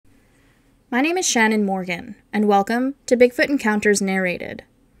My name is Shannon Morgan, and welcome to Bigfoot Encounters Narrated.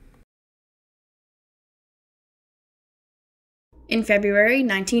 In February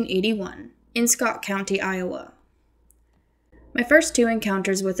 1981, in Scott County, Iowa. My first two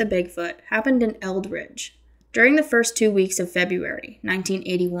encounters with a Bigfoot happened in Eldridge, during the first 2 weeks of February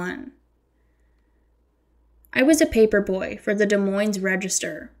 1981. I was a paper boy for the Des Moines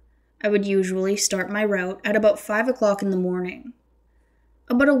Register. I would usually start my route at about 5 o'clock in the morning.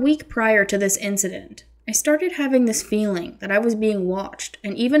 About a week prior to this incident, I started having this feeling that I was being watched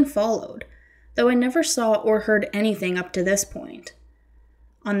and even followed, though I never saw or heard anything up to this point.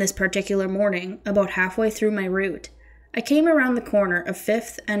 On this particular morning, about halfway through my route, I came around the corner of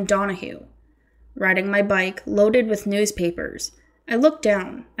 5th and Donahue. Riding my bike loaded with newspapers, I looked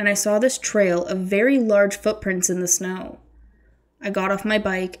down and I saw this trail of very large footprints in the snow. I got off my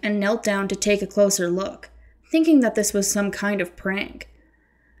bike and knelt down to take a closer look, thinking that this was some kind of prank.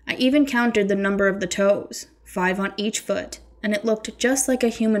 I even counted the number of the toes, 5 on each foot, and it looked just like a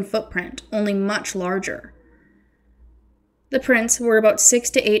human footprint, only much larger. The prints were about 6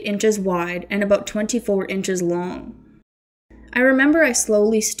 to 8 inches wide and about 24 inches long. I remember I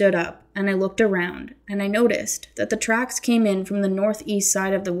slowly stood up and I looked around, and I noticed that the tracks came in from the northeast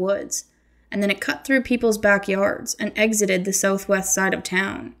side of the woods, and then it cut through people's backyards and exited the southwest side of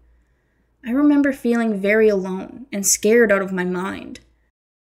town. I remember feeling very alone and scared out of my mind.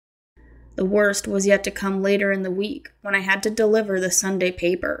 The worst was yet to come later in the week when I had to deliver the Sunday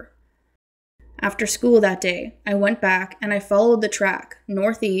paper. After school that day, I went back and I followed the track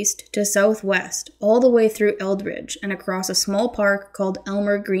northeast to southwest all the way through Eldridge and across a small park called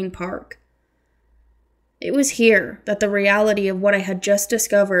Elmer Green Park. It was here that the reality of what I had just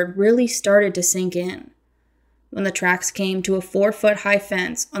discovered really started to sink in. When the tracks came to a 4-foot-high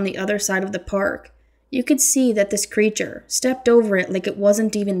fence on the other side of the park, you could see that this creature stepped over it like it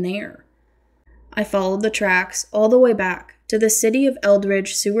wasn't even there. I followed the tracks all the way back to the city of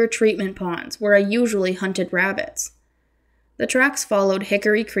Eldridge sewer treatment ponds where I usually hunted rabbits. The tracks followed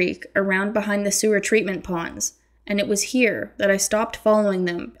Hickory Creek around behind the sewer treatment ponds, and it was here that I stopped following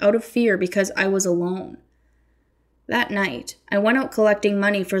them out of fear because I was alone. That night, I went out collecting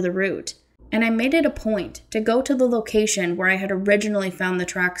money for the route, and I made it a point to go to the location where I had originally found the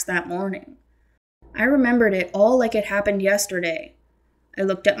tracks that morning. I remembered it all like it happened yesterday. I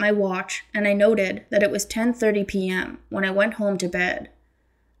looked at my watch, and I noted that it was 10:30 p.m. when I went home to bed.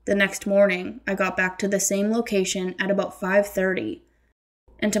 The next morning, I got back to the same location at about 5:30,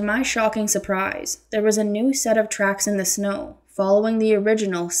 and to my shocking surprise, there was a new set of tracks in the snow, following the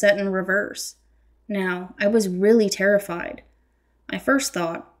original set in reverse. Now, I was really terrified. My first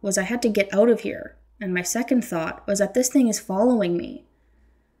thought was I had to get out of here, and my second thought was that this thing is following me.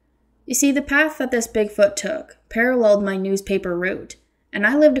 You see, the path that this Bigfoot took paralleled my newspaper route, and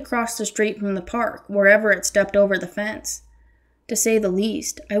I lived across the street from the park, wherever it stepped over the fence. To say the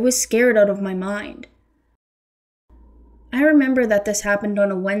least, I was scared out of my mind. I remember that this happened on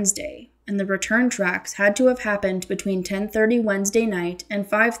a Wednesday, and the return tracks had to have happened between 10:30 Wednesday night and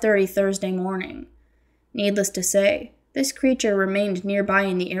 5:30 Thursday morning. Needless to say, this creature remained nearby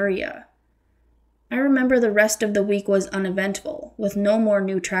in the area. I remember the rest of the week was uneventful, with no more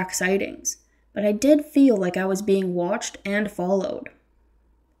new track sightings, but I did feel like I was being watched and followed.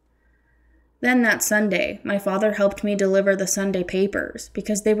 Then that Sunday, my father helped me deliver the Sunday papers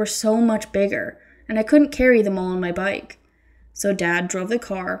because they were so much bigger and I couldn't carry them all on my bike. So Dad drove the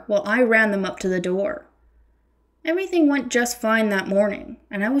car while I ran them up to the door. Everything went just fine that morning,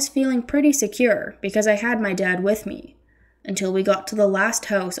 and I was feeling pretty secure because I had my dad with me, until we got to the last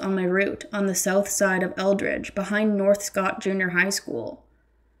house on my route on the south side of Eldridge behind North Scott Junior High School.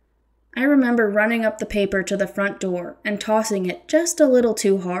 I remember running up the paper to the front door and tossing it just a little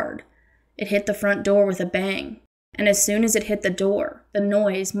too hard. It hit the front door with a bang, and as soon as it hit the door, the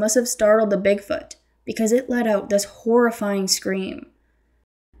noise must have startled the Bigfoot because it let out this horrifying scream.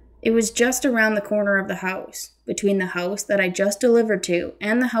 It was just around the corner of the house, between the house that I just delivered to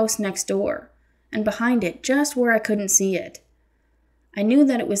and the house next door, and behind it just where I couldn't see it. I knew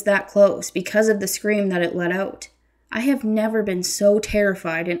that it was that close because of the scream that it let out. I have never been so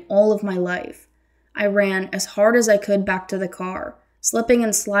terrified in all of my life. I ran as hard as I could back to the car, slipping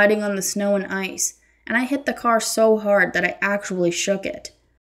and sliding on the snow and ice, and I hit the car so hard that I actually shook it.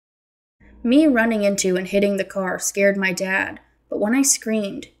 Me running into and hitting the car scared my dad, but when I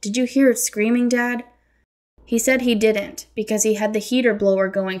screamed, "Did you hear it screaming, Dad?" He said he didn't, because he had the heater blower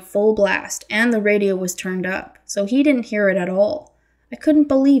going full blast and the radio was turned up, so he didn't hear it at all. I couldn't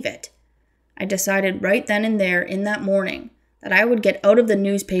believe it. I decided right then and there in that morning that I would get out of the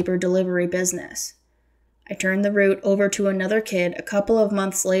newspaper delivery business. I turned the route over to another kid a couple of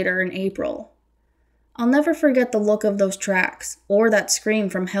months later in April. I'll never forget the look of those tracks, or that scream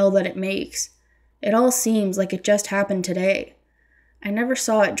from hell that it makes. It all seems like it just happened today. I never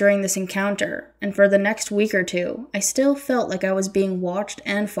saw it during this encounter, and for the next week or two, I still felt like I was being watched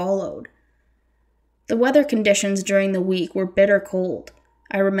and followed. The weather conditions during the week were bitter cold.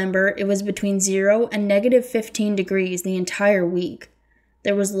 I remember it was between 0 and -15 degrees the entire week.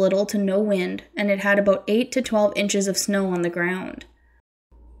 There was little to no wind, and it had about 8 to 12 inches of snow on the ground.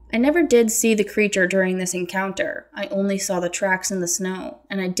 I never did see the creature during this encounter. I only saw the tracks in the snow,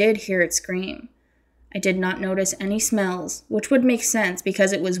 and I did hear it scream. I did not notice any smells, which would make sense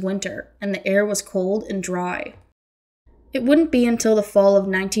because it was winter, and the air was cold and dry. It wouldn't be until the fall of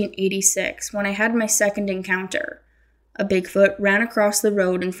 1986 when I had my second encounter. A Bigfoot ran across the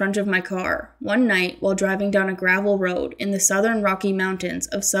road in front of my car one night while driving down a gravel road in the southern Rocky Mountains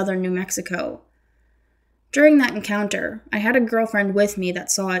of southern New Mexico. During that encounter, I had a girlfriend with me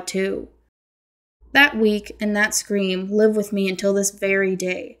that saw it too. That week and that scream live with me until this very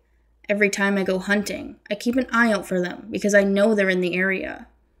day. Every time I go hunting, I keep an eye out for them because I know they're in the area.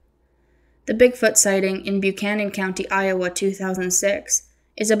 The Bigfoot sighting in Buchanan County, Iowa, 2006,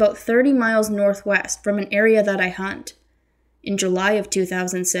 is about 30 miles northwest from an area that I hunt. In July of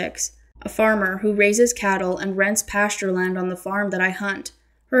 2006, a farmer who raises cattle and rents pasture land on the farm that I hunt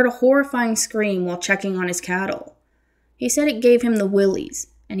heard a horrifying scream while checking on his cattle. He said it gave him the willies,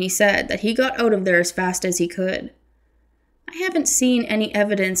 and he said that he got out of there as fast as he could. I haven't seen any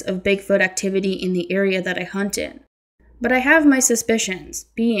evidence of Bigfoot activity in the area that I hunt in, but I have my suspicions,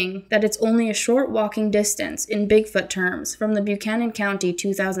 being that it's only a short walking distance in Bigfoot terms from the Buchanan County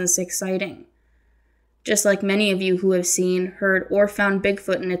 2006 sighting. Just like many of you who have seen, heard, or found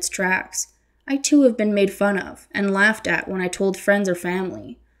Bigfoot in its tracks, I too have been made fun of and laughed at when I told friends or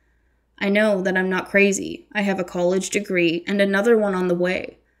family. I know that I'm not crazy. I have a college degree and another one on the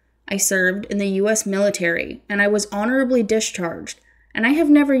way. I served in the U.S. military, and I was honorably discharged, and I have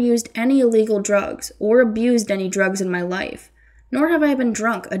never used any illegal drugs or abused any drugs in my life, nor have I been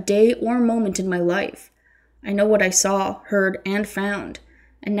drunk a day or moment in my life. I know what I saw, heard, and found,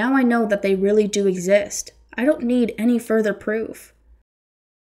 and now I know that they really do exist. I don't need any further proof.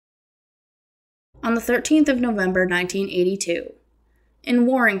 On the 13th of November, 1982, in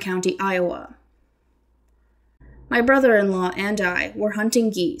Warren County, Iowa. My brother-in-law and I were hunting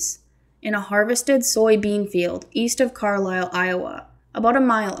geese in a harvested soybean field east of Carlisle, Iowa, about a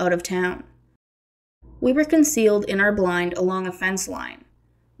mile out of town. We were concealed in our blind along a fence line.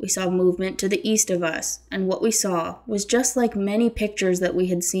 We saw movement to the east of us, and what we saw was just like many pictures that we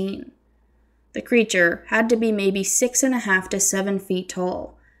had seen. The creature had to be maybe 6.5 to 7 feet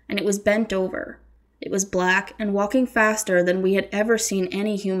tall, and it was bent over. It was black and walking faster than we had ever seen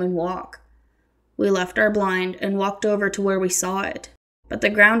any human walk. We left our blind and walked over to where we saw it, but the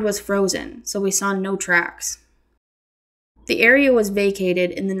ground was frozen, so we saw no tracks. The area was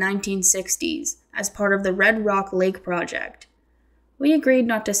vacated in the 1960s as part of the Red Rock Lake Project. We agreed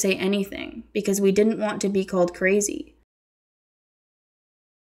not to say anything because we didn't want to be called crazy.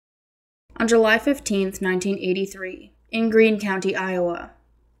 On July 15th, 1983, in Greene County, Iowa.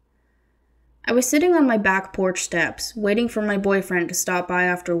 I was sitting on my back porch steps, waiting for my boyfriend to stop by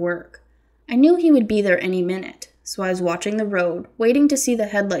after work. I knew he would be there any minute, so I was watching the road, waiting to see the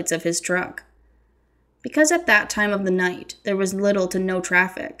headlights of his truck. Because at that time of the night, there was little to no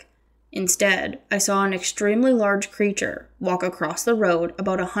traffic. Instead, I saw an extremely large creature walk across the road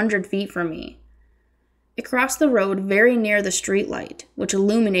about 100 feet from me. It crossed the road very near the streetlight, which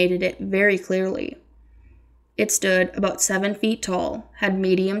illuminated it very clearly. It stood about 7 feet tall, had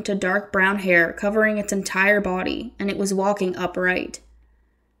medium to dark brown hair covering its entire body, and it was walking upright.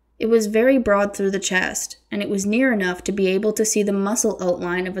 It was very broad through the chest, and it was near enough to be able to see the muscle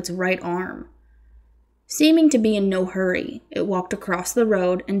outline of its right arm. Seeming to be in no hurry, it walked across the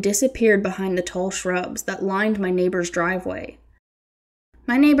road and disappeared behind the tall shrubs that lined my neighbor's driveway.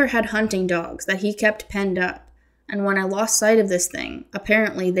 My neighbor had hunting dogs that he kept penned up, and when I lost sight of this thing,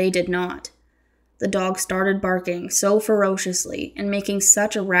 apparently they did not. The dog started barking so ferociously and making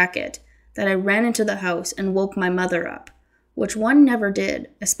such a racket that I ran into the house and woke my mother up, which one never did,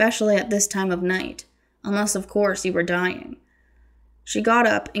 especially at this time of night, unless of course you were dying. She got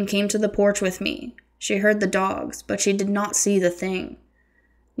up and came to the porch with me. She heard the dogs, but she did not see the thing.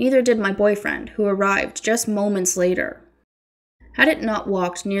 Neither did my boyfriend, who arrived just moments later. Had it not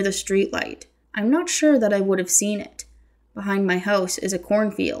walked near the streetlight, I'm not sure that I would have seen it. Behind my house is a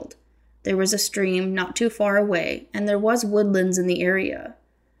cornfield. There was a stream not too far away, and there was woodlands in the area.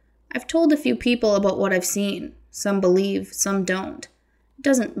 I've told a few people about what I've seen. Some believe, some don't. It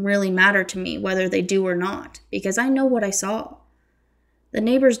doesn't really matter to me whether they do or not, because I know what I saw. The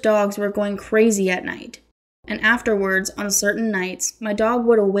neighbors' dogs were going crazy at night, and afterwards, on certain nights, my dog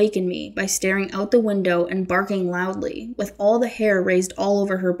would awaken me by staring out the window and barking loudly, with all the hair raised all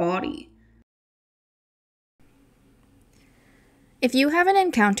over her body. If you have an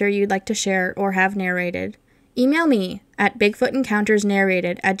encounter you'd like to share or have narrated, email me at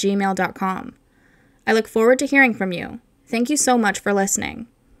bigfootencountersnarrated@gmail.com. I look forward to hearing from you. Thank you so much for listening.